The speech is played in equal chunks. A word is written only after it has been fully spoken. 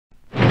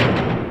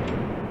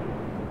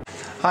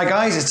Hi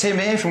guys, it's Tim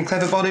here from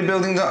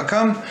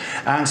cleverbodybuilding.com,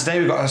 and today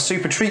we've got a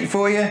super treat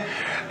for you.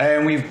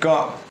 We've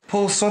got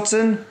Paul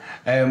Sutton,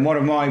 one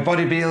of my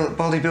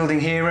bodybuilding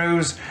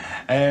heroes,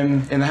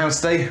 in the house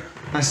today.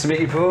 Nice to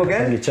meet you, Paul,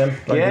 again. Thank you,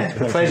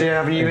 Tim. Pleasure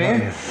having you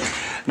here.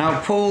 Now,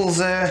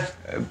 Paul's a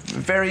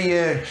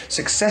very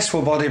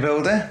successful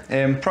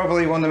bodybuilder,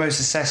 probably one of the most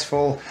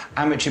successful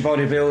amateur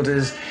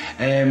bodybuilders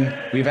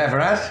we've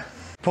ever had.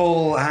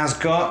 Paul has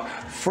got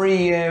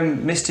 3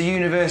 Mr.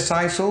 Universe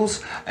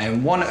titles,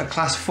 one at a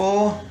class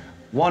 4,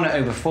 one at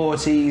over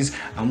 40s,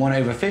 and one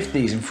over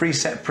 50s in 3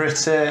 separate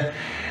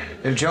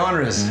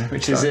genres,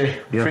 which is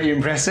pretty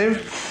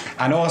impressive.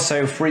 And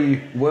also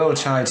 3 world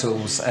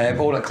titles,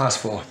 all at class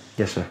 4.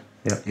 Yes, sir.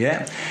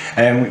 Yeah.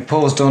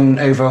 Paul's done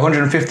over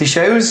 150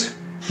 shows.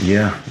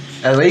 Yeah.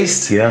 At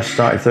least. Yeah,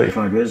 started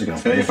 35 years ago.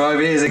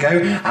 35 years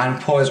ago.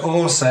 And Paul is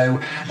also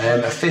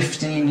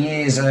 15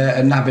 years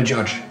a NABBA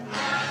judge.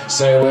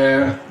 So,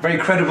 very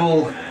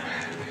credible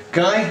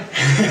guy.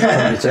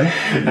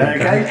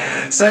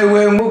 Okay, so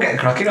we'll get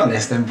cracking on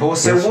this then, Paul.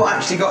 So what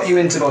actually got you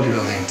into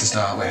bodybuilding to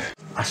start with?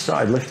 I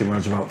started lifting when I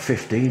was about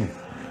 15.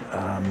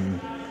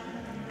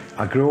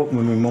 I grew up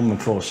with my mum and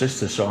 4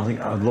 sisters, so I think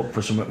I looked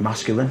for something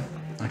masculine.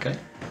 Okay.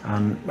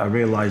 And I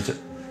realised that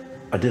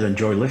I did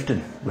enjoy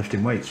lifting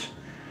weights.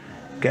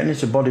 Getting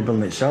into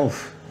bodybuilding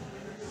itself,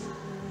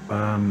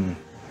 I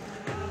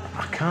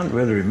can't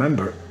really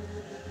remember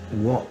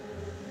what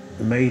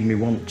made me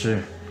want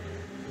to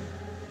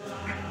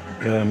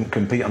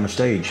compete on the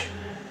stage.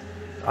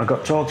 I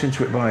got talked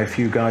into it by a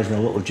few guys in a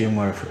little gym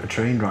where I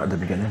trained right at the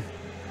beginning,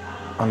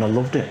 and I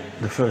loved it.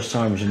 The first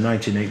time was in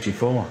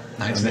 1984.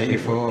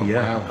 1984,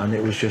 yeah, wow. And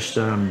it was just,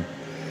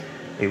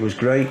 it was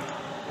great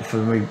for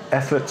my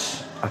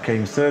efforts. I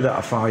came 3rd out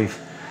of 5.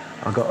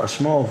 I got a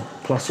small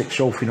plastic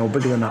trophy, no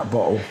bigger than that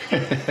bottle,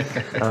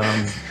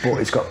 but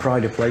it's got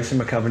pride of place in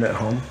my cabinet at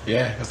home.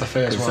 Yeah, that's the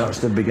first one. That's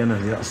the beginner.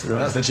 That's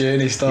the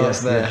journey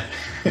starts there.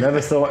 Yeah. Never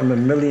thought in a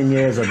million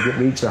years I'd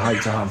reach the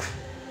height to have.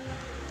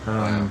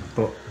 Wow.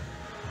 But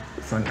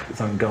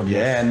thank God.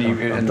 Yeah, and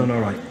I've done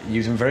all right.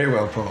 You've done very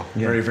well, Paul.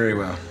 Yeah. Very, very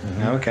well.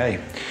 Okay.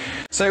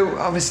 So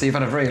obviously you've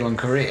had a very long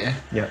career.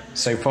 Yeah.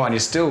 So far, and you're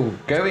still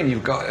going.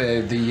 You've got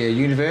the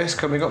Universe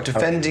coming up,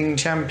 defending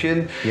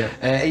champion. Yeah.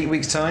 8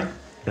 weeks time.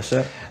 Yes,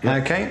 sir. Yeah.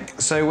 Okay.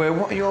 So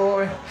what are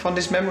your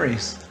fondest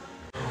memories?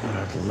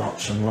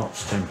 Lots and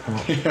lots, Tim.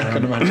 Lots. Yeah, I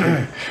can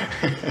imagine.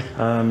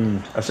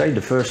 I say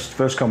the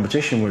first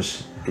competition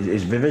is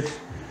vivid.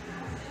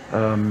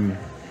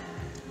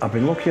 I've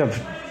been lucky. I've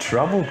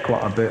travelled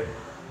quite a bit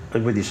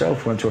with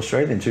yourself. Went to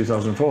Australia in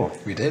 2004.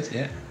 We did,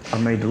 yeah. I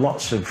made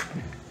lots of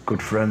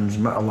good friends.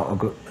 Met a lot of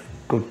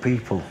good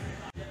people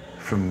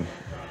from,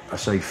 I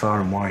say, far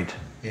and wide.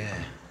 Yeah.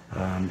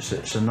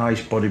 It's a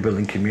nice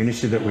bodybuilding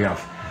community that we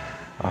have.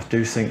 I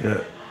do think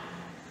that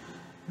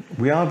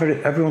we are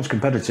everyone's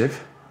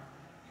competitive,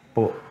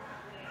 but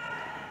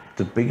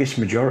the biggest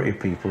majority of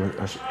people, it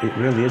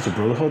really is a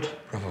brotherhood.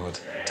 Brotherhood,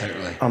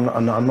 totally.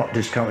 I'm not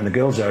discounting the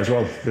girls there as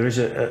well. There is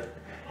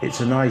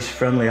it's a nice,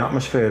 friendly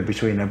atmosphere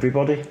between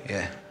everybody.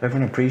 Yeah.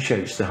 Everyone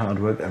appreciates the hard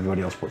work that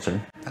everybody else puts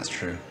in. That's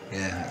true.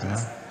 Yeah.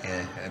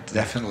 Yeah,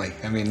 definitely.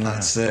 I mean,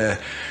 that's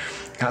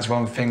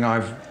one thing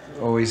I've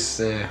always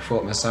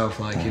thought myself,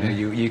 like, you know,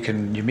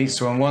 you meet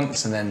someone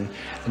once, and then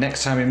the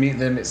next time you meet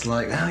them, it's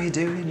like, how are you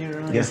doing? You're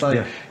right. Yeah, it's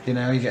like, you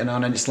know, you're getting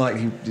on, and it's like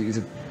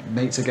you're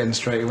mates again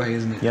straight away,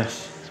 isn't it?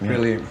 Yes. It's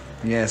brilliant.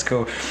 Yeah, it's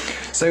cool.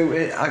 So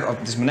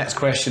this is my next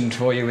question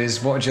for you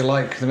is, what do you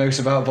like the most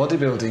about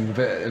bodybuilding?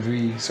 But have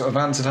we sort of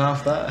answered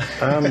half that?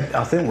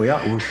 I think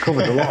we've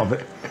covered a lot of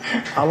it.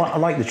 I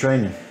like the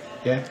training.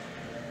 Yeah.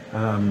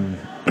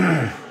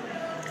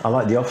 I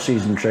like the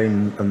off-season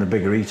training and the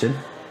bigger eating.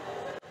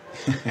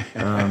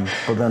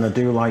 But then I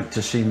do like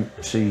to see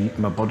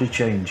my body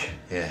change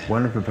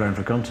when I'm preparing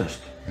for a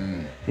contest.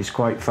 It's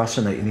quite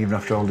fascinating, even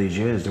after all these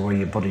years, the way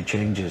your body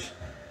changes.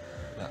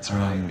 That's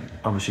right.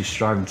 Obviously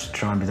striving to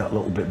try and be that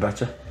little bit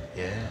better.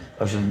 Yeah.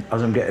 As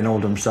I'm getting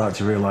older, I'm starting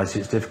to realise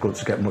it's difficult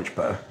to get much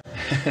better.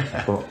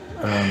 But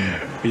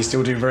you're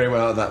still doing very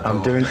well at that, Paul.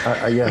 I'm doing,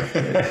 yeah.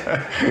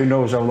 Who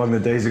knows how long the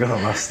days are going to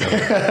last,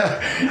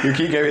 though. You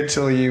keep going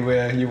until you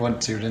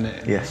want to, don't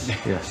it? Yes.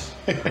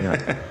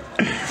 Yeah.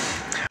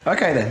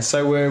 Okay then,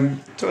 so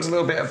talked a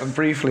little bit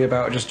briefly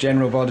about just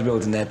general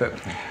bodybuilding there, but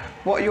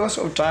what are your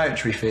sort of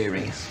dietary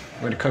theories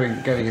when going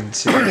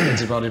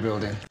into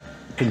bodybuilding?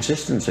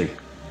 Consistency.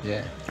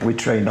 Yeah. We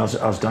train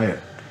as diet.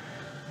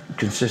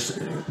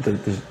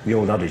 The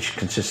old adage,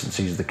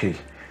 consistency is the key.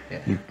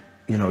 Yeah.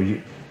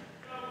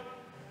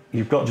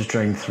 You've got to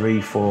train 3,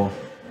 4,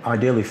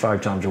 ideally 5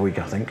 times a week,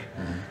 I think.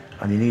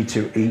 And you need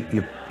to eat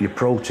your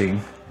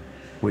protein,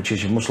 which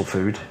is your muscle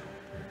food.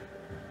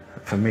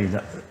 For me,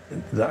 that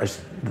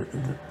is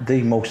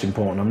the most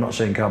important. I'm not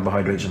saying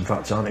carbohydrates and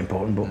fats aren't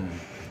important, but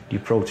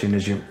your protein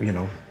is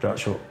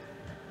that's what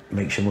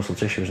makes your muscle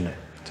tissue, isn't it?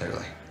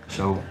 Totally.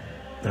 So,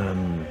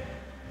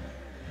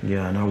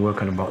 yeah, and I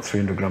work on about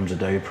 300 grams a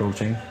day of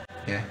protein.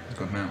 Yeah, it's a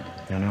good amount.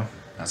 You know,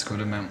 That's a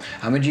good amount.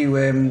 And would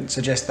you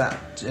suggest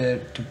that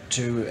to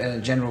a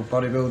general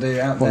bodybuilder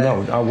out there?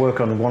 Well, no, I work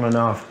on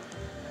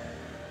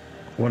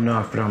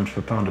 1.5 grams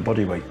per pound of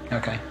body weight.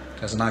 Okay,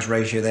 that's a nice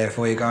ratio there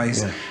for you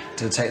guys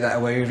to take that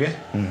away with you.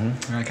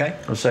 Okay.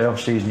 I'd say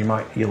off season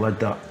you'll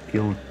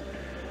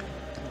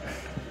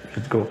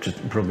go up to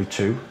probably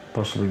 2,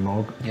 possibly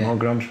more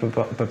grams per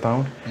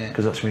pound,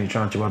 because that's when you're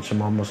trying to add some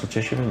more muscle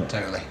tissue, isn't it?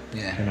 Totally.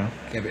 Yeah. You know,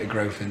 get a bit of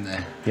growth in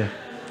there. Yeah.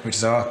 Which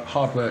is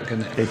hard work,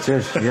 isn't it? It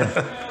is. Yeah.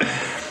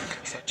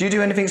 Do you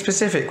do anything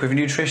specific with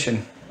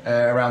nutrition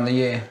around the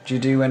year? Do you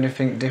do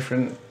anything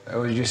different,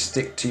 or do you just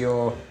stick to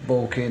your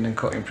bulking and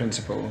cutting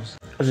principles?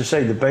 As I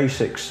say, the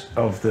basics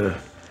of the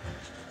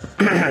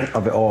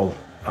of it all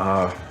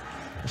are,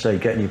 say,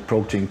 getting your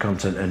protein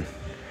content in.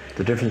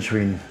 The difference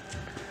between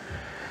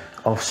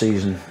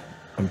off-season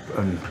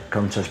and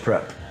contest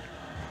prep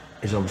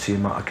is obviously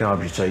the amount of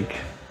carbs you take.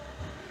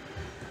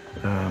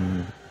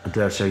 I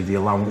dare say the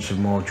allowance of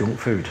more junk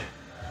food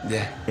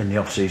in the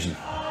off-season.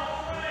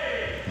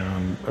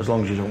 As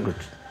long as you don't get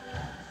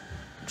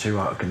too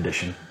out of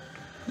condition.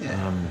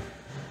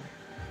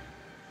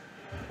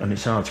 And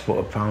it's hard to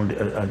put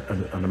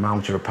an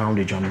amount or a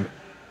poundage on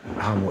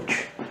how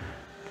much.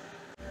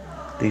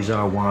 These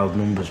are wild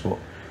numbers, but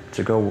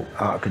to go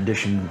out of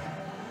condition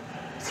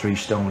 3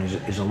 stone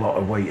is a lot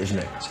of weight, isn't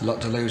it? It's a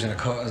lot to lose in a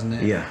cut, isn't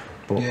it? Yeah,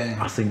 but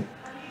I think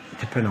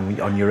depending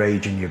on your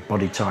age and your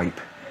body type,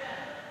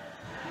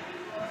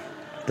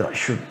 that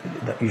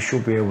you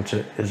should be able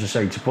to, as I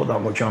say, to put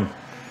that much on,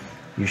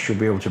 you should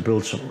be able to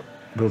build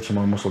some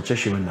more muscle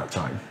tissue in that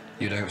time.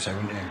 You'd hope so,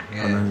 wouldn't you?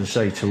 Yeah. And then, as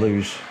I say, to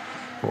lose,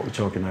 what we're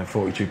talking now,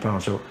 42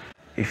 pounds. So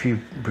if you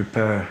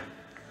prepare,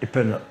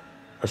 depending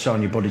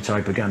on your body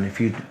type again, if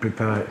you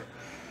prepare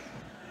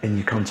in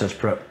your contest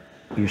prep,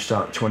 you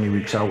start 20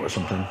 weeks out or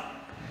something,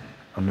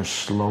 and a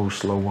slow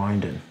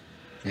winding.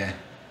 Yeah,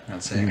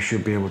 that's it. You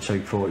should be able to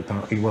take 40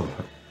 pounds. Well,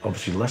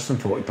 obviously less than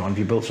 40 pounds if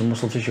you built some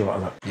muscle tissue out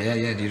of that. Yeah,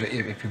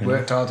 if you've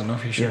worked hard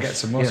enough, you should get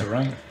some muscle,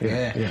 right?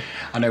 Yeah.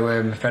 I know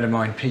a friend of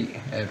mine, Pete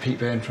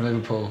Byrne from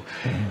Liverpool,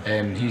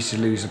 he used to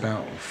lose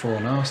about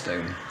 4.5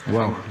 stone.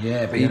 Wow.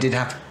 Yeah, but he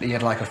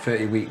had like a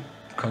 30-week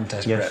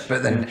contest prep,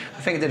 but then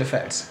I think it did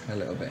affect a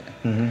little bit.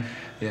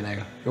 You know,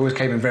 he always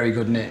came in very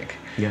good nick.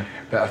 Yeah.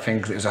 But I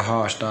think it was a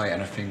harsh diet,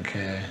 and I think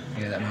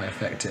that might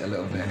affect it a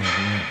little bit.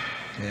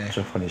 Yeah.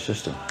 Tough on your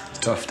system. It's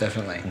tough,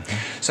 definitely.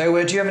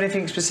 So, do you have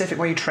anything specific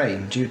when you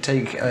train? Do you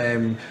take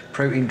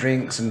protein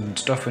drinks and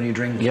stuff when you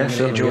drink? Yes,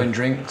 certainly. Enjoying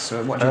drinks?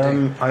 Or what do you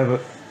do? I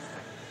have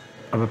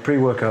a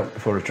pre-workout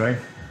before I train.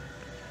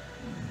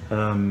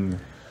 And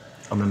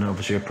then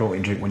obviously a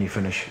protein drink when you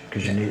finish,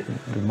 because you need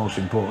the most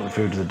important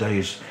food of the day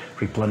is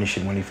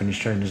replenishing when you finish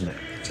training, isn't it?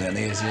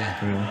 Certainly is,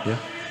 yeah. Yeah.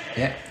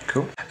 Yeah,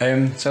 cool.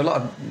 So a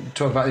lot of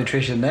talk about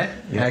nutrition there.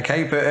 Yeah.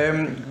 Okay, but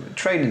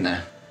training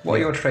there. What are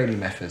your training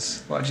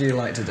methods? What do you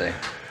like to do?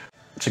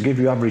 To give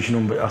you average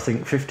number, I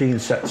think 15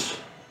 sets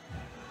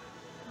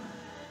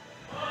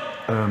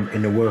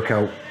in a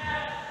workout,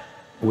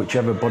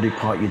 whichever body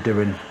part you're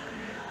doing,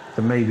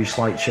 there may be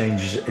slight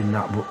changes in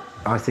that, but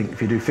I think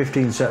if you do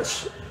 15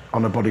 sets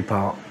on a body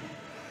part,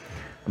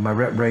 and my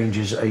rep range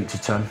is 8 to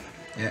 10.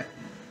 Yeah.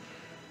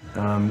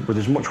 With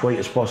as much weight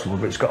as possible,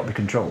 but it's got to be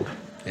controlled.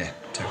 Yeah,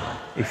 totally.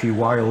 If you're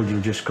wild, you'll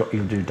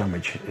do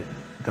damage.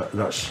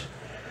 That's.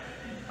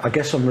 I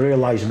guess I'm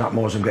realising that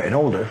more as I'm getting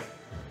older,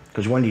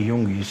 because when you're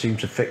younger, you seem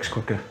to fix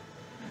quicker.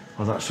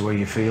 Well, that's the way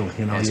you feel,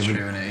 you know. It's true,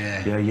 isn't it?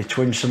 Yeah. Yeah, you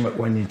twinge something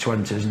when you're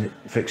 20s and it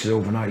fixes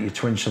overnight. You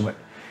twinge something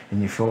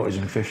in your 40s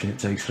and 50s and it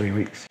takes 3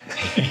 weeks.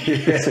 You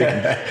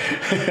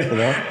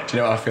know? Do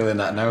you know what I feel in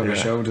that now with my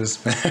shoulders?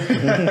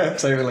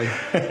 Totally.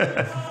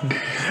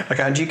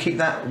 Okay, and do you keep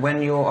that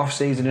when you're off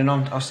season and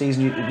on off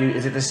season?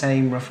 Is it the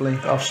same roughly?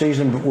 Off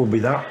season will be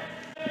that.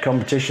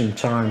 Competition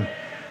time,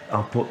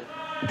 I'll put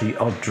the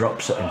odd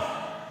drop set in.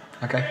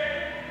 Okay.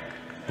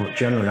 But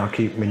generally, I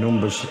keep my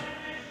numbers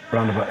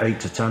around about 8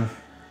 to 10.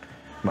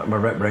 My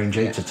rep range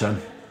 8 to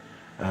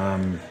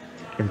 10.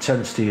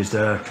 Intensity is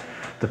there.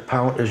 The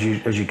pound as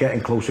you're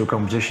getting closer to a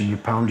competition, your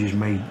poundage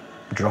may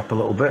drop a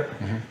little bit.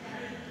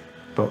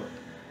 But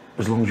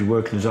as long as you're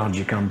working as hard as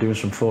you can, doing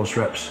some force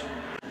reps.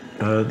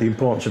 The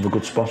importance of a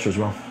good spotter as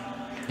well.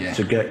 Yeah.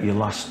 To get your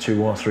last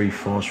 2 or 3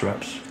 force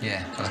reps.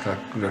 Yeah, like a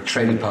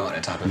training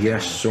partner type of thing.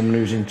 Yes, someone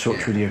who's in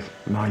touch with your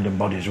mind and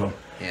body as well.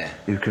 Yeah.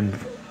 Who can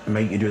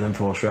make you do them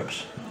force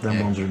reps. Them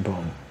ones are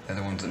important. They're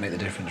the ones that make the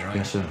difference, right?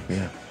 Yes, sir.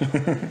 Yeah.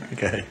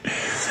 Okay.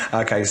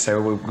 Okay,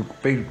 so we'll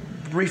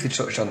briefly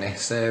touched on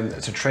this. So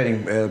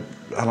training,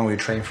 how long we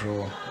train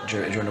for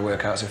during the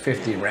workout? So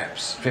 15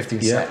 reps,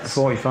 15 sets.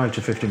 45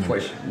 to 50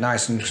 minutes.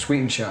 Nice and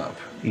sweet and sharp.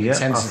 Yeah,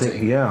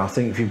 intensity. I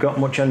think if you've got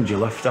much energy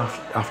left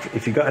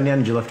if you've got any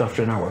energy left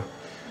after an hour,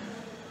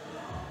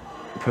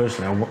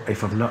 personally,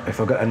 if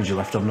I've got energy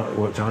left, I've not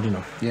worked hard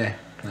enough. Yeah.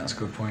 That's a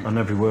good point. On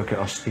every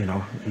workout,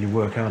 you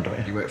work hard, don't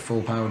you? You work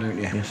full power, don't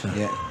you? Yes, sir.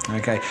 Yeah.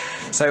 Okay.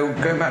 So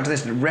going back to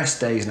this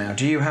rest days now,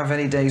 do you have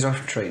any days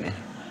off training?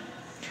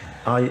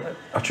 I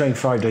train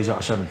 5 days out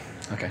of 7.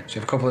 Okay. So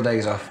you have a couple of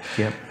days off.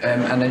 Yep.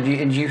 And do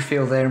you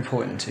feel they're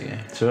important to you?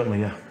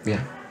 Certainly, yeah.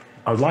 Yeah.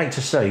 I'd like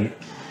to say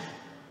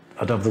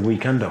I'd have the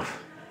weekend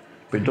off,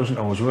 but it doesn't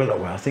always work that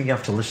way. I think you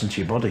have to listen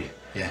to your body.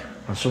 Yeah.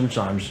 And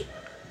sometimes,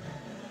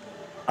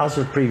 as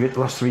the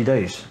last 3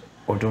 days,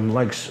 I've done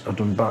legs, I've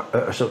done back,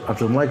 I've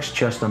done legs,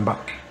 chest and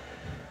back.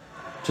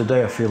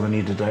 Today I feel I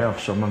need a day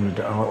off, so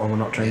I'm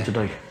not trained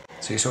today.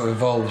 So it sort of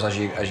evolves as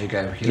you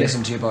go. You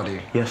listen to your body.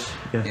 Yes.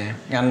 Yeah.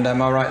 And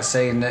am I right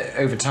saying that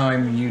over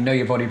time you know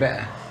your body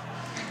better?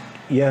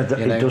 Yeah,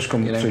 it does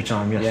come through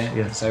time. Yes.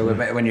 Yeah. So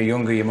when you're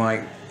younger, you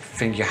might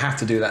think you have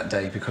to do that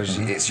day because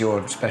it's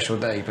your special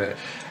day. But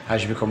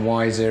as you become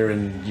wiser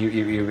and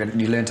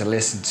you learn to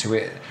listen to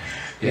it,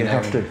 you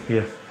have to.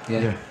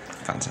 Yeah.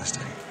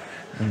 Fantastic.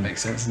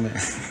 Makes sense,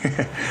 doesn't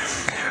it?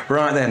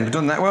 Right then, we've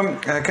done that one.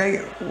 Okay,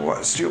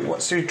 what's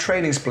your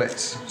training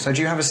splits? So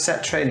do you have a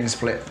set training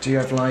split? Do you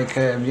have like,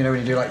 when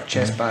you do like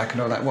chest, back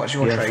and all that, what's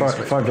your training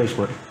split? 5 day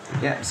split.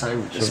 Yeah,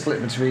 so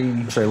split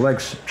between... So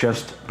legs,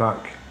 chest,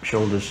 back,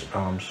 shoulders,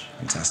 arms.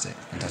 Fantastic.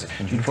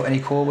 Do you put any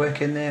core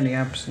work in there, any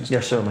abs and stuff?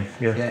 Yeah, certainly,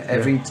 yeah.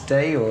 Every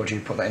day, or do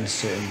you put that in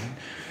certain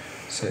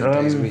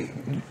days a week?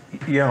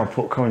 Yeah, I'll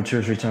put core in 2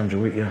 or 3 times a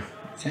week, yeah.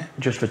 Yeah.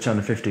 Just for 10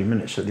 or 15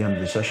 minutes at the end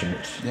of the session.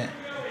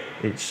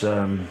 It's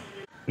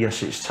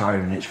yes, it's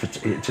tiring, it's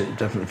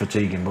definitely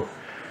fatiguing, but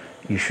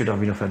you should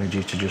have enough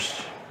energy to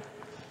just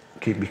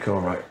keep your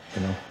core right,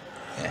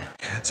 Yeah.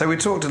 So we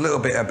talked a little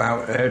bit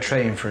about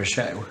training for a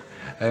show.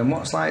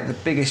 What's like the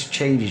biggest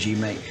changes you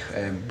make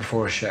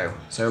before a show?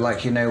 So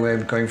like,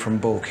 going from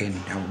bulking,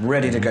 I'm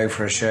ready to go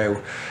for a show.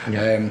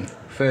 Yeah.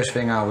 First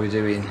thing I'll be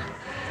doing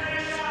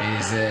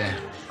is...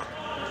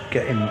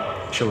 getting,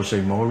 shall we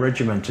say, more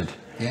regimented.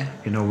 Yeah.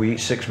 We eat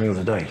 6 meals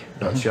a day.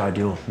 That's the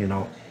ideal,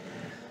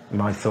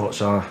 My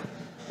thoughts are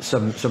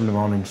 7 in the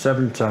morning,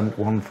 7, 10,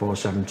 1, 4,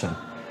 7, 10.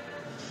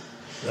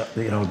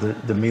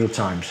 The meal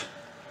times.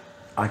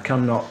 I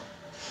cannot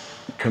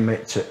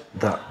commit to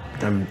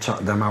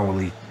them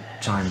hourly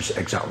times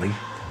exactly,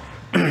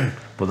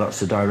 but that's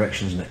the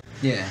direction, isn't it?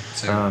 Yeah,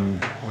 so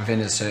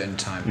within a certain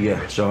time.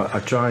 Yeah, so I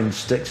try and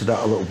stick to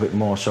that a little bit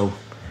more, so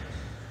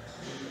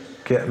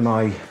get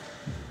my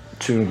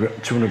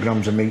 200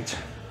 grams of meat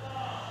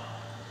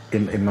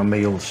in my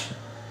meals.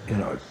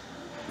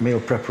 Meal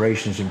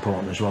preparation is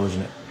important as well,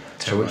 isn't it?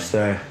 Totally. So it's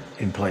there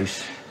in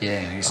place.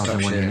 Yeah, it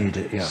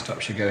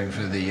stops you going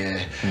for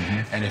the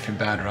anything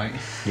bad, right?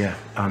 Yeah,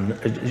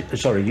 and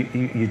sorry,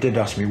 you did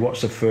ask me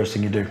what's the first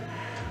thing you do?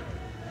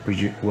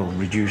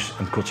 Reduce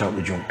and cut out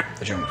the junk.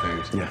 The junk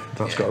food. Yeah,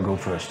 that's got to go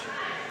first.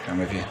 I'm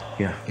with you.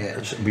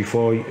 Yeah. So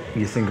before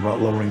you think about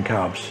lowering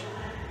carbs,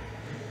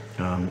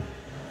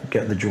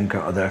 get the junk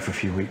out of there for a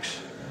few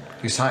weeks.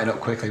 You tighten up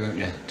quickly, won't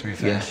you? To be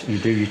fair. Yes, you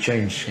do. You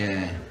change.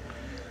 Yeah.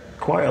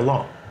 Quite a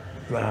lot.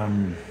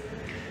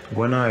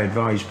 When I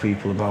advise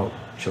people about,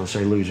 shall I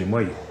say, losing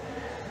weight,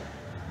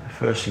 the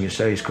first thing you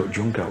say is cut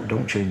junk out.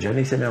 Don't change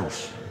anything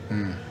else.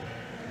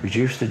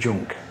 Reduce the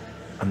junk,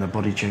 and the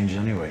body changes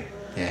anyway.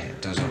 Yeah,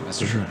 it does. That's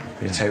true.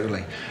 Yeah.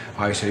 Totally.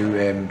 I used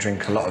to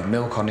drink a lot of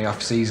milk on the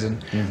off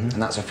season, and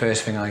that's the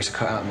first thing I used to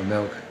cut out my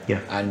milk. Yeah.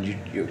 And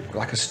you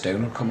like a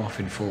stone will come off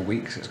in 4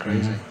 weeks. It's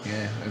crazy.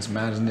 Yeah, it's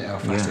mad, isn't it? How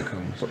fast it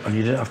comes. And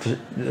you don't have to.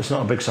 It's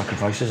not a big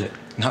sacrifice, is it?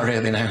 Not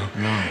really. No.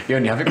 You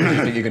only have it because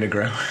you think you're going to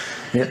grow.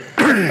 Yeah.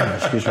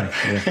 Excuse me.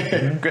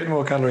 Yeah. Get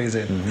more calories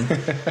in.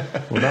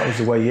 Well, that was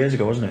the way years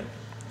ago, wasn't it?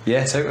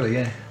 Yeah, totally.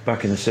 Yeah.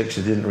 Back in the 60s,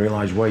 they didn't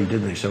realise whey,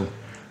 did they? So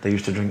they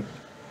used to drink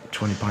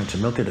 20 pints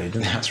of milk a day,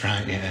 didn't they? That's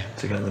right, yeah.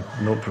 To get the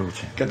milk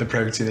protein. Get the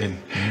protein in.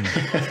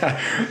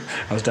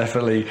 I was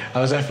definitely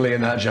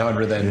in that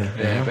genre then.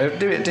 Yeah. But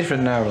do it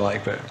different now,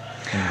 but.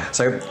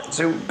 So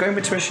going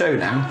into a show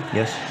now.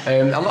 Yes.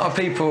 A lot of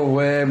people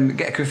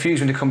get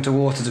confused when they come to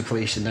water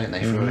depletion, don't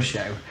they, for a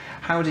show?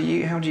 How do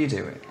you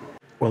do it?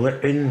 Well,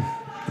 in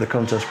the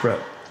contest prep,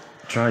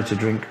 try to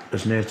drink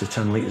as near to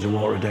 10 litres of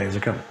water a day as I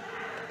can.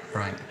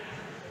 Right.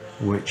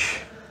 Which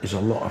is a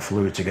lot of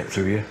fluid to get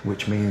through you,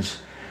 which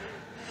means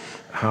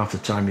half the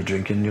time you're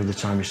drinking, the other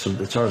time you're still at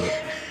the toilet.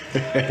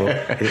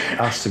 But it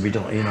has to be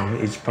done,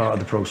 it's part of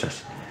the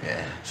process.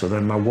 Yeah. So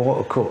then my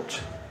water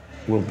cut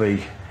will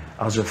be,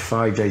 as of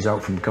 5 days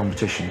out from the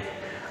competition,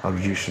 I'll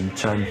reduce from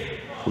 10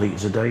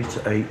 litres a day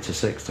to 8 to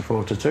 6 to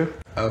 4 to 2.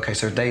 Okay,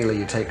 so daily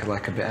you take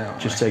like a bit out?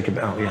 Just take a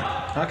bit out,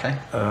 yeah. Okay.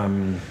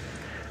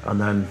 And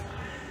then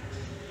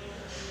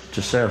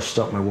to say I'll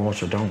stop my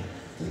water, don't.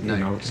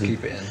 No, just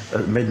keep it in.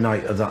 At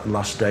midnight of that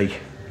last day,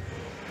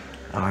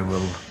 I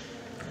will,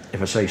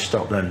 if I say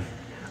stop then,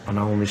 and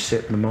I'll only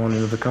sip in the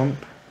morning of the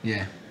comp.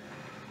 Yeah.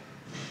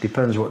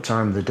 Depends what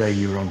time of the day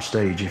you're on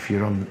stage. If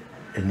you're on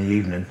in the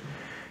evening,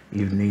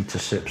 you need to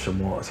sip some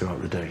water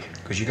throughout the day.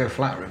 Because you go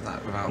flat with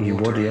that without water. You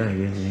would, yeah.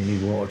 You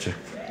need water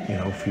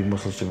to, for your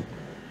muscles to,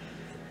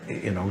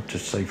 to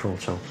stay full.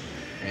 So,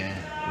 yeah.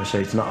 I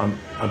say it's not.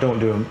 I don't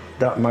do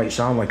that. Might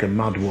sound like a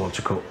mad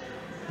water cut.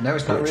 No,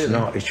 it's not really. It's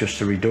not. It's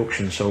just a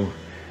reduction. So.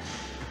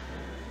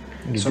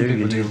 Some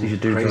people do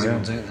crazy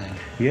ones, don't they?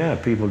 Yeah,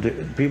 people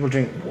do. People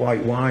drink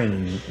white wine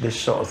and this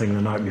sort of thing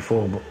the night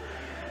before, but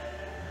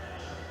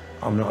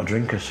I'm not a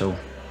drinker, so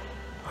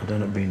I'd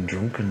end up being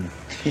drunk and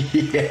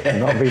Yeah.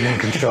 not being in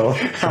control.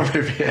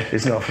 Yeah.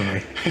 It's not for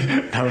me.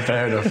 No,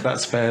 fair enough.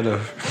 That's fair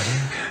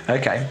enough.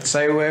 Okay,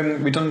 so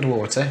we've done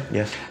underwater.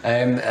 Yes.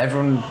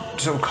 Everyone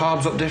sort of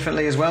carbs up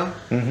differently as well.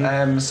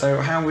 So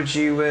how would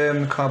you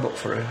carb up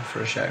for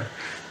a show?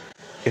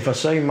 If I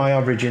say my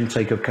average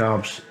intake of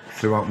carbs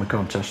throughout my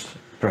contest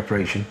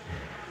preparation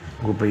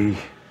will be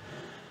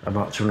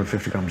about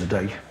 250 grams a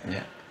day.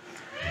 Yeah.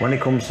 When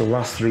it comes to the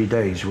last 3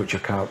 days, which are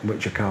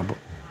carb.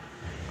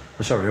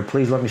 Sorry,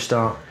 please let me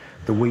start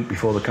the week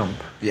before the comp.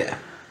 Yeah.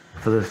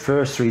 For the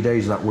first 3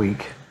 days of that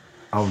week,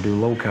 I'll do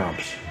low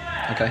carbs.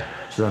 Okay.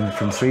 So then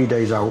from 3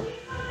 days out,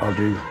 I'll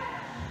do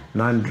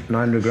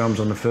 900 grams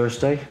on the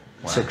first day,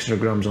 600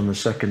 grams on the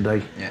second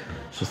day,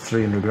 so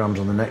 300 grams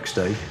on the next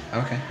day.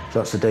 Okay. So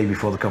that's the day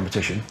before the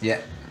competition. Yeah.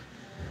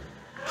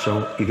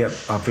 So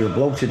I feel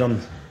bloated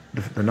on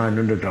the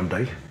 900 gram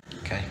day.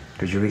 Okay.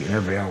 Because you're eating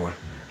every hour,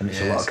 and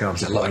it's a lot of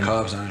carbs. It's a lot of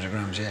carbs, 900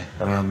 grams, yeah.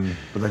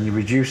 But then you're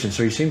reducing,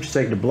 so you seem to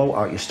take the bloat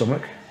out your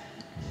stomach.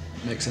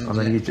 Makes sense. And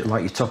then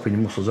you're topping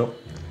your muscles up.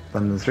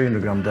 Then the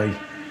 300 gram day,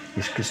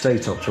 you can stay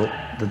topped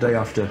up. The day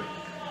after,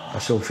 I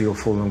still feel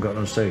full and I'm going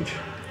on stage.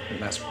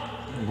 That's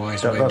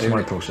wise. That's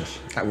my process.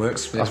 That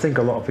works. I think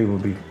a lot of people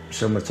would be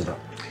similar to that.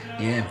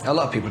 Yeah, a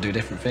lot of people do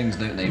different things,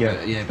 don't they?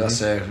 Yeah. But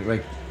that's a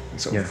very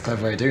sort of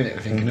clever way of doing it,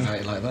 thinking about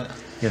it like that.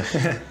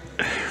 Yes.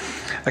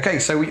 Okay,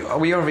 so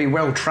we are a very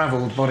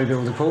well-travelled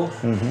bodybuilder, Paul.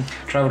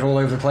 Travelled all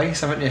over the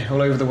place, haven't you?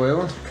 All over the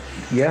world.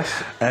 Yes.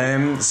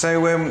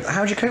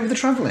 How do you cope with the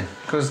travelling?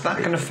 Because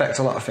that can affect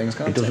a lot of things,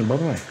 can't it? It doesn't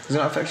bother me. Does it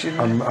not affect you?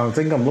 I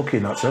think I'm lucky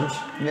in that sense.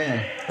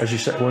 Yeah. As you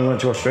said, when we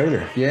went to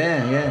Australia.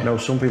 Yeah, yeah. You know,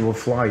 some people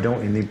fly, don't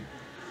they? And they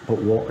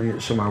put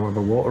water, somehow have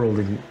a water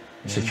holding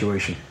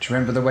situation. Do you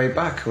remember the way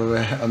back with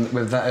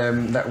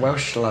that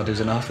Welsh lad who's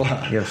in our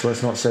flat? Yes,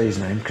 let's not say his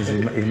name, because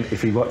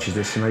if he watches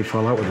this, he may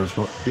fall out with us.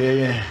 But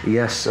yeah.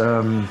 Yes, it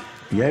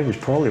was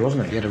Paulie,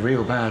 wasn't He he? had a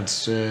real bad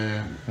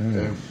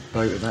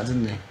boat with that,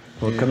 didn't he?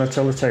 Well, can I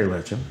tell a tale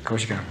there, Tim? Of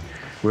course you can.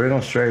 We're in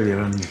Australia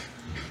and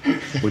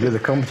we did the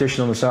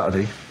competition on the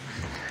Saturday.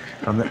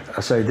 And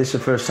I say, this is the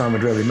first time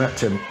I'd really met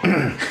Tim.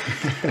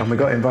 And we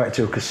got invited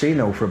to a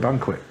casino for a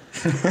banquet.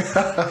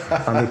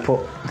 And they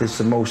put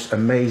the most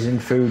amazing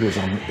food was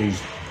on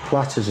these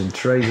platters and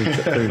trays of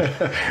food.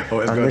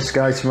 And this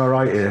guy to my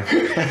right here,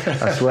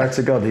 I swear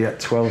to God, he had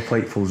 12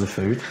 platefuls of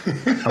food.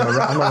 Am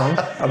I wrong?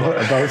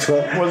 About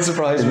 12. One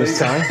surprise in this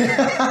time.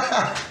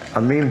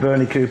 And me and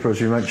Bernie Cooper,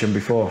 as we mentioned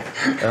before,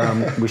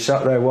 we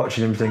sat there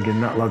watching him thinking,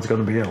 that lad's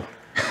going to be ill.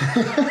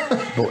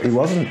 But he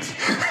wasn't.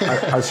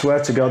 I swear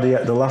to God, he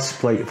ate the last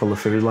plate full of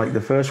food like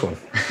the first one.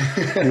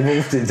 He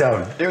wolfed it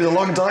down. It was a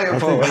long diet,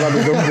 Paul. I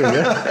think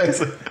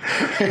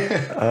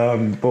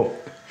hungry, but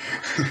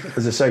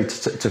as I say,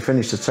 to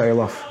finish the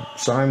tail off,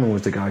 Simon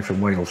was the guy from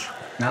Wales.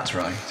 That's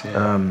right.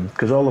 Yeah.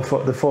 Because all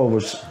the four of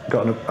us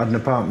had an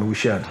apartment we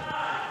shared.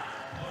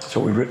 So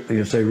we were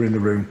in the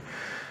room,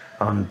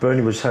 and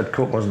Bernie was head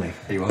cook, wasn't he?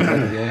 He was,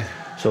 yeah.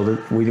 So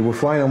we were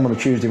flying home on a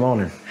Tuesday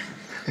morning.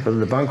 For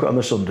the banquet on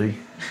the Sunday.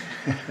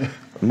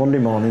 Monday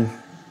morning,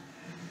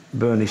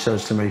 Bernie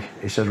says to me,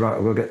 he said, right,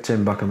 we'll get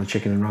Tim back on the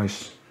chicken and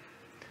rice.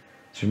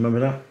 Do you remember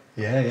that?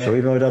 Yeah. So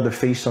even though we'd had the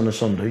feast on the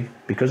Sunday,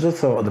 because of the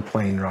thought of the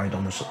plane ride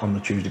on the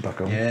Tuesday back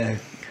home. Yeah,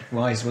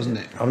 wise, wasn't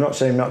it? I'm not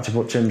saying not to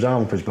put Tim's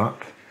arm up his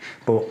back,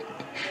 but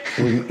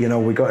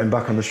we got him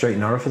back on the straight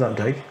and narrow for that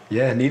day.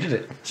 Yeah, needed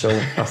it. So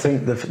I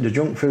think the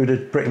junk food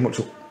had pretty much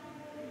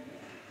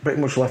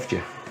left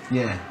you.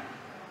 Yeah.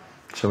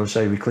 So I'd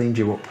say we cleaned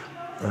you up.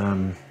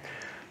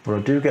 But I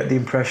do get the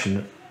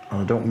impression,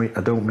 and I don't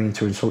mean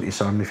to insult you,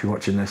 Simon, if you're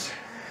watching this,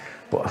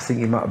 but I think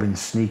he might have been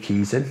sneaky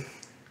eating,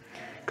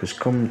 because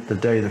come the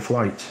day of the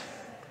flight,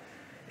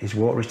 his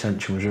water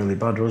retention was really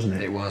bad, wasn't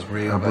it? It was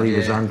real bad. I believe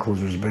his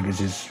ankles were as big as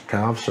his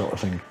calves, sort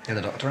of thing. Yeah,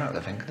 the doctor out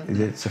there, I think, didn't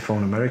He did to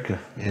phone America.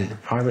 Yeah. The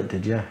pilot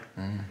did, yeah.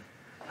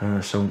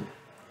 So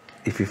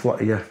if you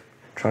fly,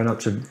 try not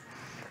to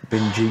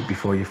binge eat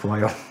before you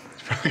fly off.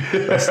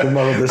 That's the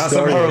moral of the story. That's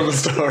the moral of the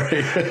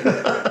story.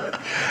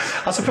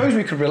 I suppose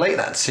we could relate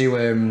that to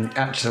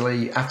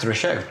actually after a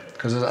show,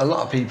 because a lot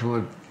of people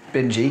would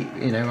binge eat.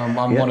 You know, I'm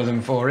one of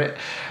them for it.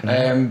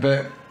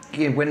 But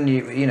when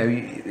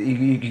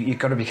you've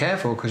got to be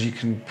careful, because you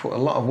can put a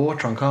lot of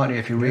water on, can't you,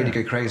 if you really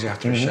go crazy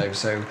after a show.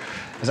 So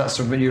is that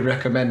something you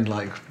recommend?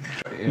 Like,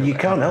 you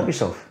can't help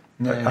yourself.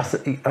 Yeah.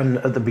 And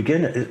at the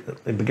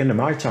beginning of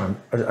my time,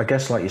 I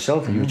guess like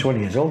yourself, you were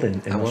 20 years old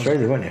in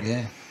Australia, weren't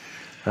you?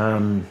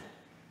 Yeah.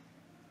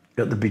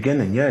 At the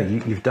beginning,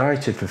 you've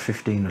dieted for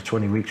 15 or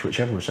 20 weeks,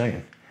 whichever we're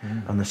saying.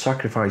 And the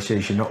sacrifice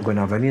is you're not going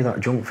to have any of that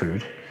junk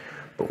food.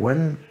 But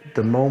when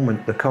the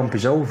moment the comp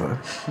is over,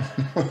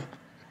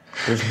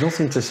 there's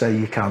nothing to say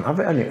you can't have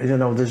it.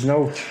 And, there's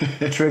no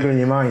trigger in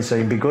your mind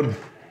saying, be good.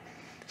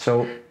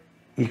 So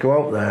you go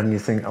out there and you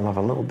think, I'll have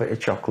a little bit of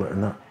chocolate,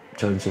 and that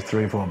turns to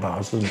 3 or 4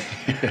 bars, doesn't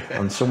it?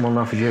 And someone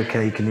offers you a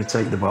cake and you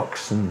take the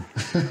box, and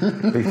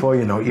before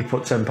you know it, you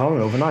put £10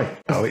 overnight.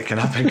 Oh, it can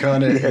happen,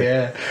 can't it?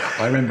 Yeah.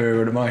 I remember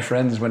one of my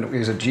friends, when he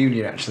was a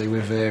junior actually,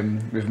 with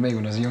me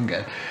when I was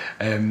younger,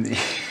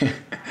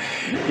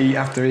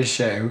 after his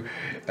show,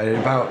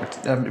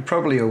 about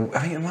probably, I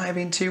think it might have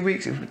been 2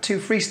 weeks,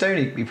 3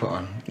 stone he put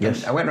on. Yes.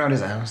 And I went round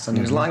his house and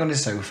he was lying on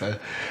his sofa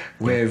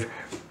with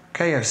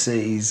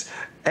KFCs,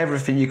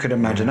 everything you could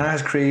imagine,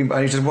 ice cream,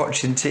 and he's just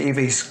watching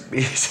TV,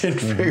 eating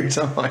food.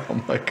 I'm like,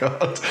 oh my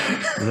God.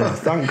 Yeah,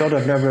 thank God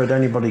I've never had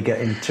anybody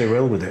getting too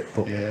ill with it,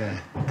 but yeah,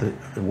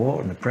 the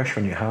water and the pressure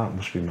on your heart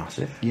must be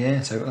massive.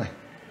 Yeah, totally.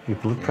 Your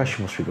blood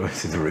pressure must be going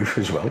through the roof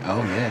as well.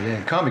 Oh yeah,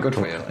 yeah. It can't be good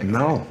for you. Like,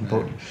 no,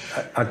 but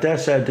I dare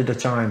say I did a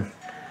time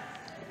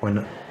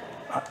when,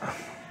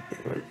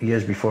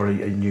 years before I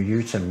knew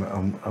you,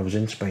 Tim, I was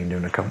in Spain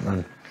doing a camp,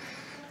 and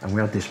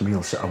we had this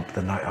meal set up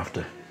the night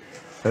after,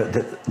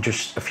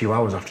 just a few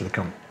hours after the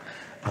camp,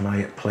 and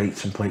I ate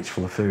plates and plates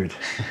full of food,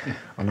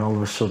 and all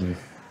of a sudden,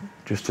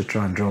 just to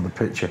try and draw the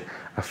picture,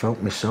 I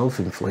felt myself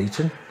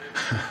inflating,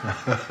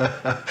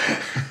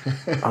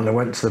 and I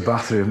went to the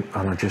bathroom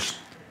and I just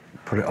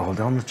put it all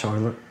down the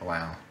toilet.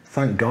 Wow.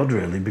 Thank God,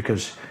 really,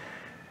 because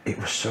it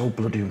was so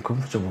bloody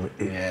uncomfortable.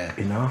 Yeah.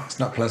 You know? It's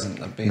not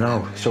pleasant.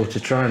 No, so to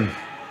try and...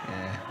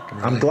 Yeah.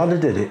 I'm glad I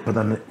did it, but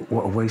then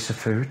what a waste of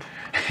food,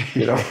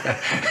 you know?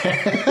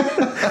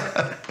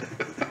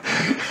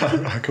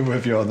 I can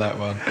with you on that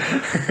one.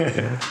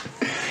 Yeah.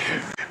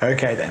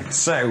 Okay then,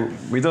 so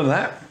we've done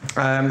that.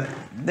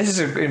 This is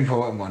an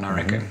important one, I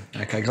reckon.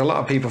 Okay, because a lot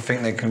of people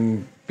think they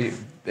can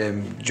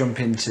jump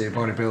into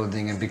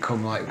bodybuilding and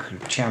become like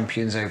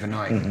champions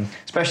overnight,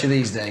 especially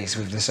these days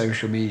with the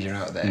social media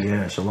out there.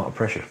 Yeah, it's a lot of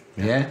pressure.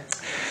 Yeah.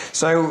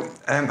 So,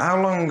 how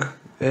long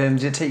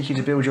did it take you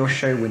to build your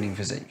show-winning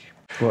physique?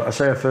 Well, I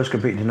say I first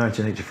competed in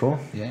 1984.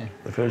 Yeah.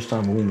 The first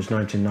time I won was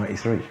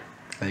 1993.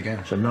 There you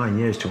go. So 9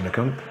 years to win a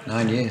comp.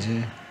 9 years,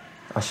 yeah.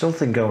 I still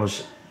think I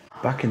was,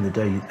 back in the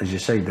day, as you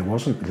say, there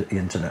wasn't the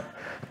internet.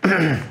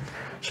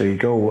 So you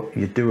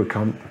do a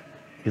comp,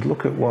 you'd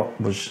look at what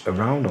was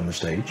around on the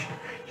stage,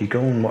 you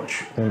go and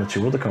watch 1 or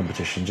 2 other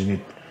competitions, and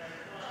you'd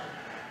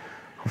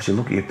obviously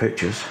look at your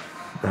pictures,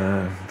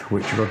 for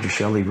which Roger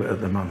Shelley,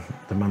 Roger's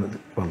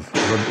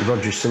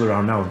still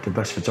around now, the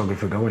best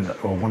photographer going,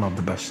 or one of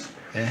the best.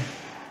 Yeah.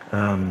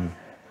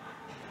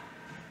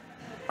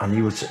 And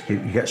you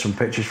get some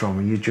pictures from,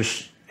 and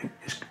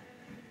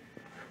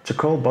to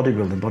call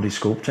bodybuilding body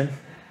sculpting,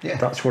 yeah,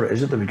 that's what it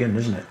is at the beginning,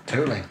 isn't it?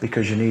 Totally.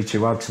 Because you need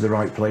to add to the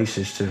right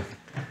places to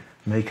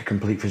make a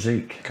complete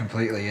physique.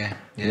 Completely, yeah.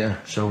 Yeah.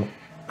 So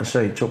I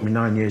say it took me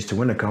 9 years to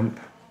win a comp.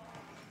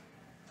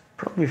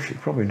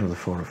 Probably another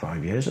 4 or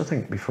 5 years, I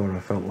think, before I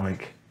felt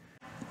like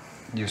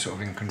you're sort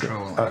of in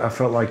control. I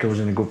felt like I was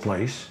in a good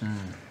place.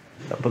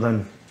 But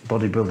then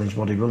bodybuilding's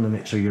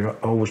bodybuilding, so you're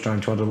always trying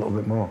to add a little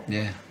bit more.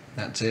 Yeah.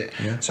 That's it.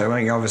 Yeah. So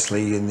I mean,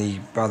 obviously,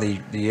 by the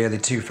early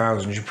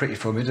 2000s, you're pretty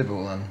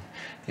formidable, and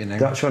you know.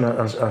 That's when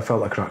I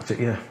felt I cracked it.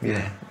 Yeah.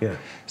 Yeah.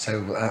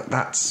 So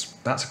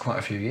that's quite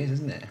a few years,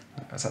 isn't it?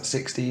 That's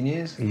 16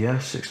 years. Yeah,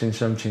 16,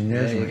 17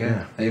 years. There you go.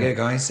 Yeah. There you go,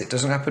 guys. It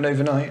doesn't happen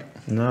overnight.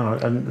 No,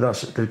 and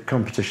that's the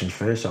competition's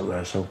fierce out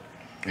there. So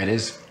it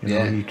is. You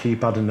know, you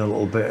keep adding a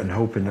little bit and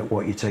hoping that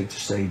what you take to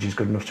stage is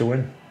good enough to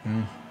win.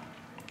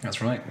 That's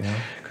right. Yeah.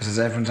 Because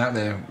everyone's out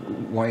there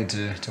wanting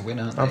to win,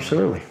 aren't they?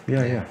 Absolutely.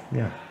 Yeah.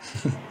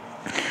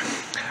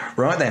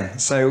 Right then.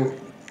 So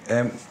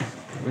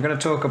we're going to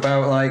talk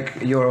about like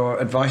your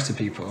advice to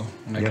people.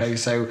 Okay.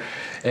 Yes. So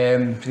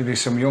maybe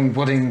some young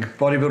budding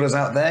bodybuilders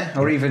out there,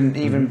 or even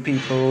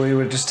people who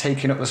are just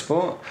taking up the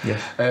sport.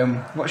 Yes.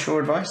 What's your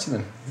advice to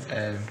them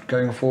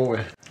going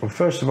forward? Well,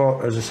 first of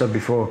all, as I said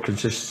before,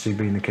 consistency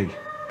being the key.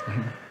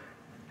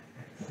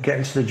 Get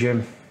into the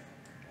gym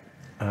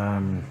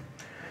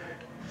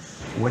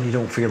when you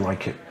don't feel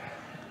like it.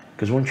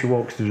 Because once you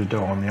walk through the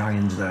door and the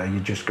iron's there,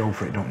 you just go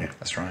for it, don't you?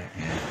 That's right,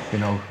 yeah. You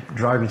know,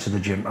 driving to the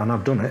gym, and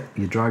I've done it,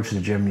 you drive to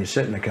the gym, you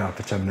sit in the car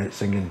for 10 minutes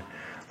thinking,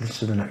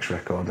 listen to the next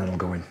record, then I'll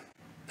go in.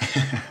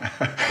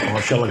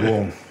 Or shall I go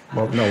home?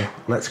 Well, no,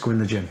 let's go in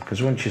the gym.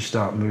 Because once you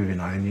start moving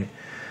iron,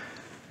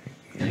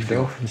 you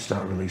feel and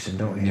start releasing,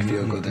 don't you? You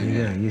feel good, don't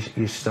you? Yeah,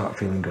 you start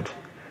feeling good.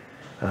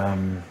 That,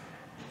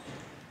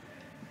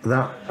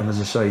 and as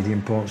I say, the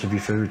importance of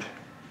your food.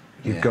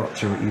 You've got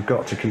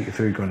to keep your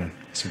food going in.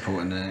 It's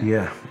important, isn't it?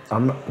 Yeah,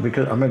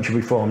 because I mentioned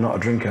before, I'm not a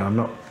drinker.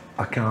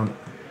 I can't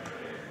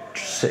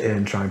just sit here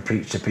and try and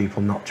preach to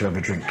people not to have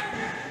a drink.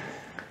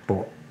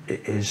 But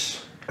it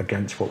is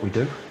against what we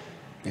do.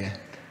 Yeah.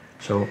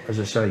 So as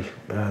I say,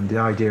 the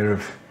idea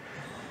of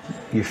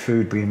your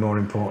food being more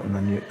important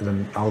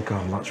than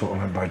alcohol, that's what I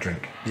meant by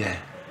drink. Yeah.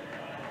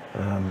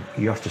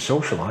 You have to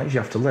socialise, you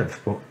have to live,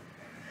 but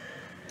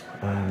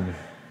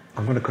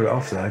I'm going to cut it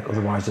off there,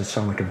 otherwise it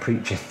sound like I'm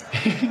preaching.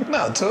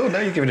 Not at all. No,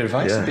 you're giving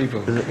advice to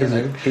people.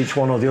 Each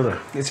one or the other.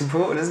 It's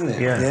important, isn't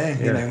it? Yeah.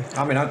 You know,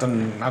 I mean, I've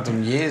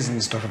done years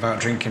and stuff about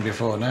drinking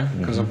before now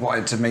because I've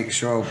wanted to make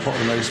sure I put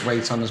the most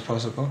weight on as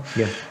possible.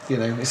 Yeah. You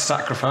know, it's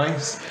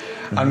sacrifice.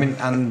 I mean,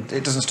 and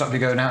it doesn't stop you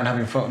going out and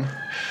having fun.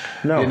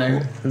 No. You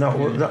know.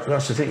 No.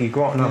 That's the thing. You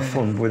go out and have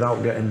fun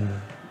without getting,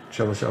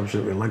 shall I say,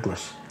 absolutely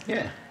legless.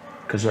 Yeah.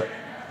 Because.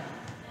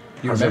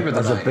 You remember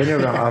that? I've been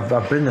around.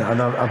 I've been there,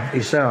 and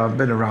I've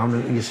been around,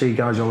 and you see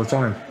guys all the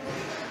time.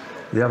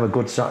 They have a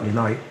good Saturday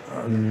night,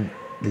 and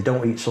they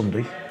don't eat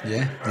Sunday.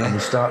 Yeah. And they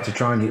start to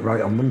try and eat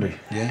right on Monday.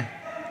 Yeah.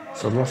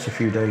 So I've lost a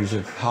few days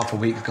of... Half a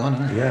week's gone,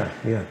 isn't it?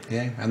 Yeah.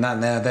 Yeah, and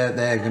that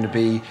they're going to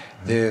be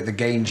the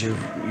gains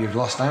you've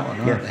lost out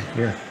on, aren't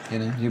they? Yeah. You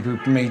know, you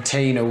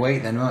maintain a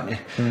weight then, aren't you?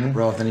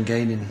 Rather than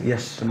gaining.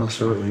 Yes, the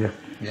muscle. absolutely. Yeah.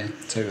 Yeah,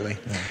 totally.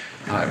 Yeah.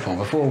 All right, Paul.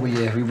 Before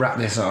we wrap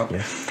this up,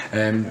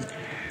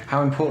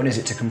 how important is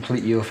it to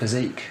complete your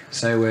physique?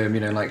 So, you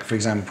know, like for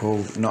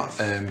example, not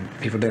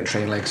people don't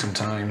train legs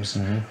sometimes,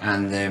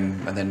 and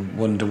then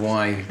wonder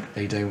why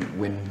they don't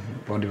win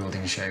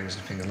bodybuilding shows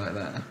and things like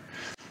that.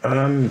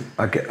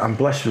 I'm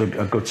blessed with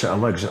a good set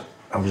of legs.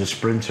 I was a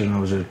sprinter and I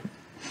was a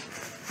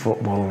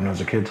footballer when I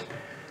was a kid,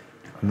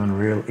 and then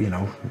you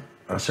know,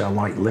 I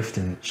like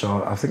lifting.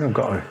 So I think I've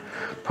got a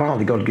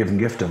partly God-given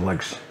gift of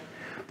legs,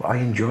 but I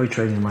enjoy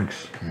training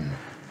legs.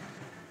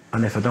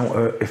 And if I don't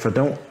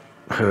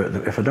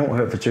hurt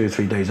for 2 or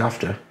 3 days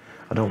after,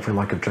 I don't feel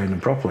like I've trained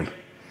them properly.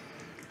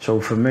 So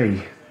for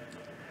me,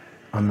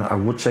 and I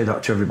would say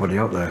that to everybody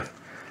out there,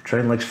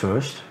 train legs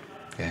first.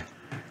 Yeah.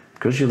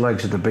 Because your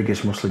legs are the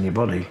biggest muscle in your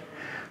body,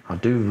 I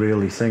do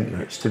really think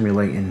that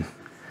stimulating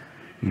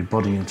your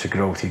body into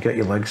growth, you get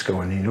your legs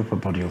going and your upper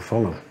body will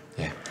follow.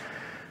 Yeah.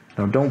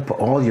 Now don't put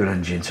all your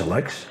energy into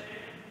legs,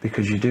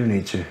 because you do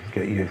need to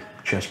get your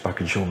chest, back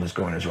and shoulders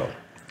going as well.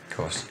 Of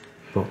course.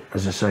 But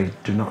as I say,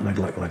 do not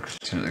neglect legs.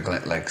 Do not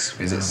neglect legs,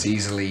 because it's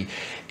easily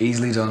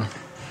done.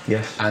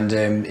 Yes. And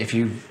if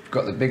you've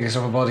got the biggest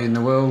upper body in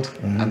the world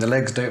and the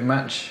legs don't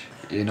match,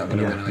 you're not going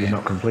to win, are you? You're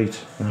not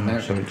complete. No.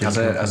 So as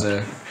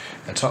a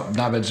top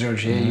NABBA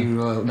judge here, you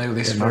will know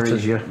this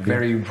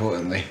very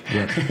importantly.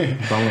 Yeah.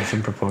 Balance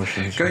and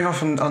proportions. Going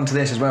off onto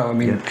this as well, I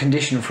mean,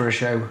 condition for a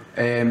show,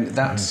 is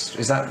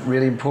that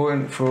really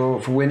important for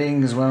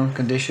winning as well,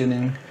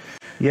 conditioning?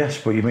 Yes,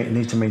 but you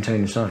need to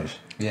maintain the size.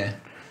 Yeah.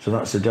 So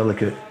that's a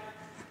delicate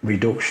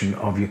reduction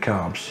of your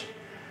carbs,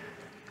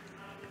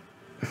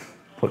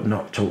 but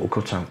not total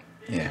cutout.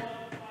 Yeah.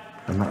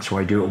 And that's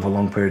why I do it over a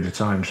long period of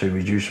time, so you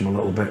reduce them a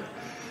little bit.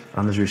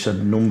 And as we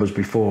said numbers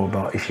before,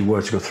 about if you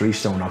were to go 3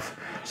 stone off,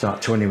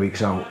 start 20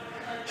 weeks out,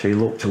 so you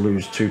look to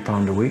lose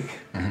 £2 a week.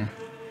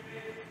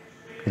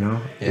 You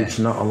know, it's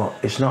not a lot,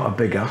 it's not a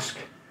big ask.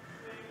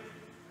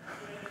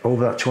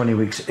 Over that 20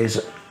 weeks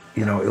is,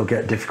 you know, it'll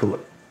get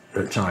difficult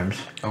at times.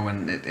 Oh,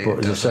 and but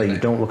as I say, you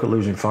don't look at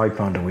losing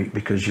 £5 a week,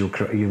 because you'll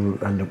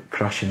end up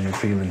crashing and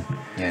feeling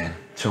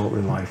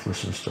totally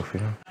lifeless and stuff, you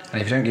know.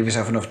 And if you don't give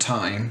yourself enough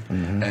time,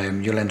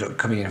 you'll end up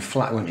coming in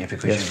flat, won't you?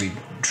 Because you'll be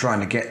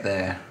trying to get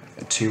there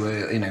to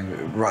you know,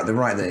 right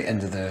at the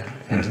end of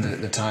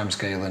the time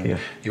scale, and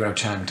you won't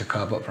have time to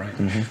carb up, right?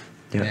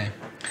 Yeah.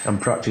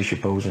 And practice your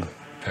posing.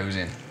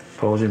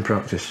 Posing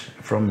practice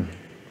from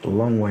a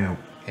long way out.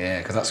 Yeah,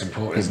 because that's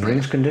important. It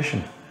brings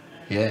condition.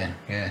 Yeah,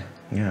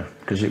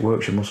 because it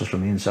works your muscles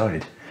from the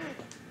inside.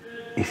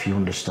 If you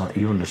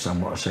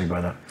understand what I say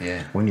by that.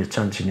 Yeah. When you're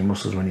tensing your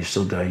muscles, when you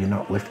stood there, you're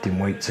not lifting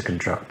weight to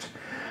contract.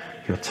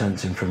 You're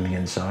tensing from the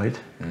inside.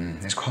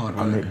 It's hard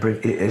work. And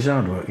it is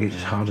hard work.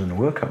 It's harder than a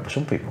workout for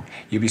some people.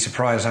 You'd be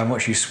surprised how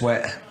much you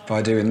sweat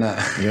by doing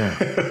that. Yeah,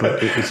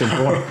 but it's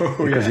important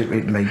because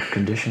it makes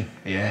condition.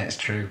 Yeah, it's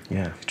true.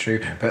 Yeah, it's true.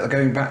 But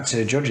going back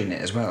to judging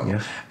it as well,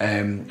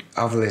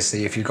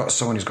 obviously, if you've got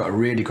someone who's got a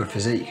really good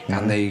physique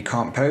and they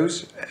can't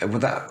pose,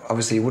 would that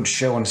obviously it would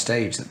show on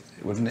stage,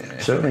 wouldn't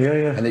it? Certainly,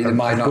 yeah. And they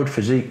might not. Good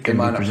physique can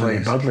be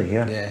presented badly.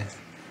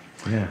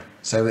 Yeah.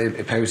 So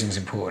the posing is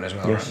important as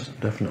well. Yes, right?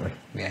 definitely.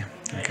 Yeah.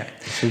 Okay.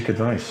 Seek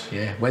advice.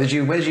 Yeah. Where did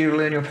you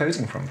learn your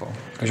posing from, Paul?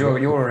 Because you're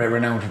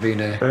renowned for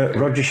being a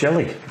Roger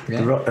Shelley.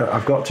 Yeah.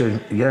 I've got to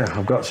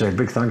say a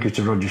big thank you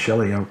to Roger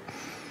Shelley.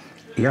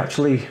 He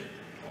actually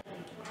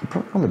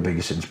probably one of the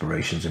biggest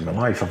inspirations in my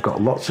life. I've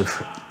got lots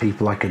of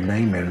people I could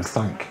name here and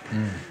thank.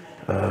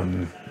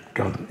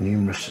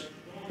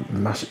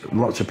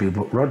 Lots of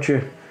people. But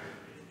Roger,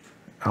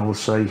 I will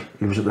say,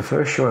 he was at the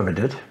first show I ever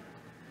did.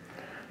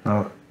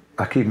 Now,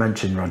 I keep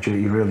mentioning Roger,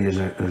 he really is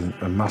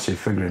a massive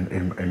figure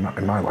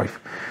in my life.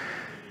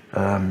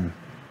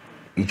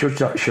 He judged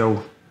that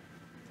show,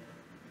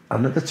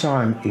 and at the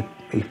time,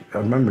 I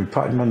remember he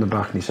patted him on the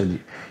back and he said,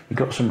 "You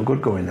got something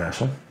good going there,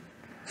 son,"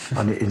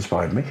 and it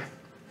inspired me.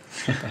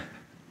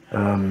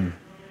 And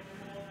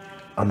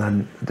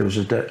then there was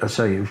I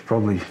say it was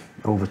probably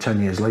over 10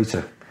 years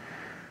later,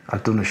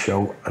 I'd done a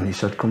show and he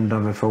said, "Come and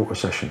have a photo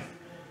session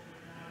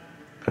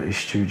at his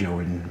studio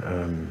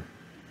in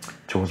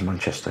towards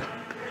Manchester."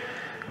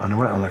 And I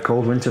went on a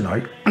cold winter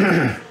night,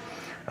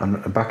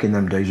 and back in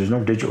them days there's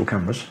no digital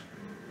cameras.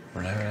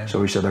 Right.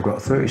 So he said, "I've got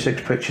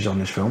 36 pictures on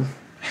this film."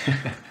 He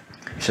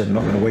said, "I'm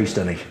not going to waste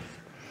any."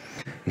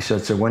 He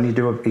said, "So when you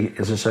do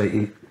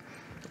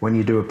when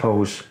you do a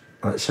pose,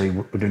 let's say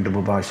we're doing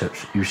double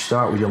biceps, you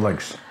start with your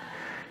legs,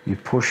 you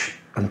push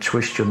and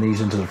twist your knees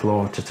into the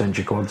floor to tense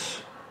your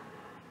quads."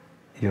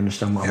 You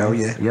understand what I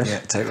mean? Yeah. Yes? Yeah,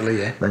 totally,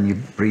 yeah. Then you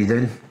breathe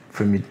in,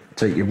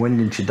 take your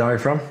wind into your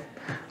diaphragm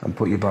and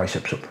put your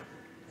biceps up.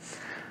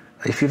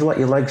 If you've let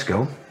your legs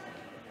go,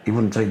 you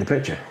wouldn't take the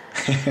picture.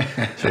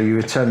 So you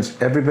were tense,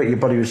 every bit of your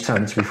body was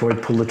tense before he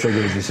pulled the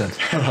trigger, as he said.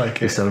 I like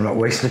it. He said, "I'm not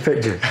wasting the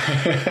picture."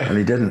 And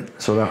he didn't.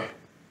 So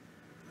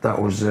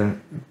that was the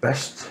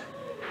best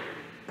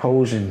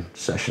posing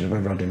session I've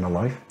ever had in my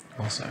life.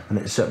 Awesome. And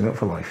it set me up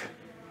for life.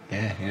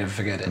 Yeah, you never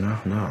forget it. No.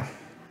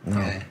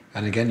 Yeah.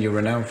 And again, you're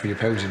renowned for your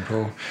posing,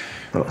 Paul.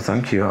 Well,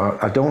 thank you.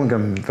 I don't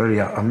think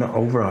I'm not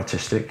over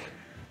artistic,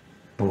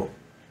 but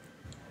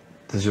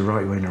there's a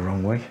right way and a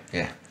wrong way.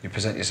 Yeah, you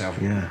present yourself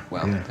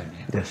well, don't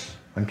you? Yes,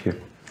 thank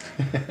you.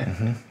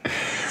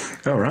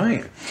 All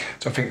right.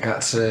 So I think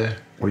that's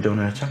we done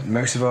it.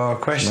 Most of our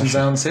questions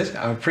answered.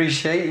 I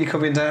appreciate you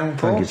coming down,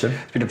 Paul. Thank you, sir.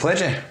 It's been a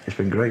pleasure. It's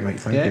been great, mate.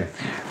 Thank you.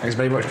 Thanks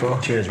very much, Paul.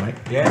 Cheers, mate.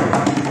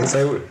 Yeah.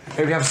 So hope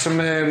you have some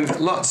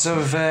lots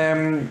of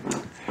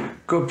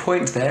good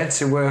points there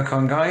to work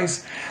on,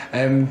 guys.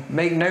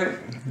 Make note,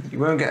 you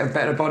won't get a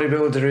better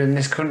bodybuilder in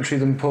this country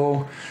than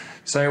Paul.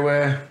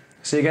 So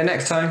see you again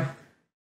next time.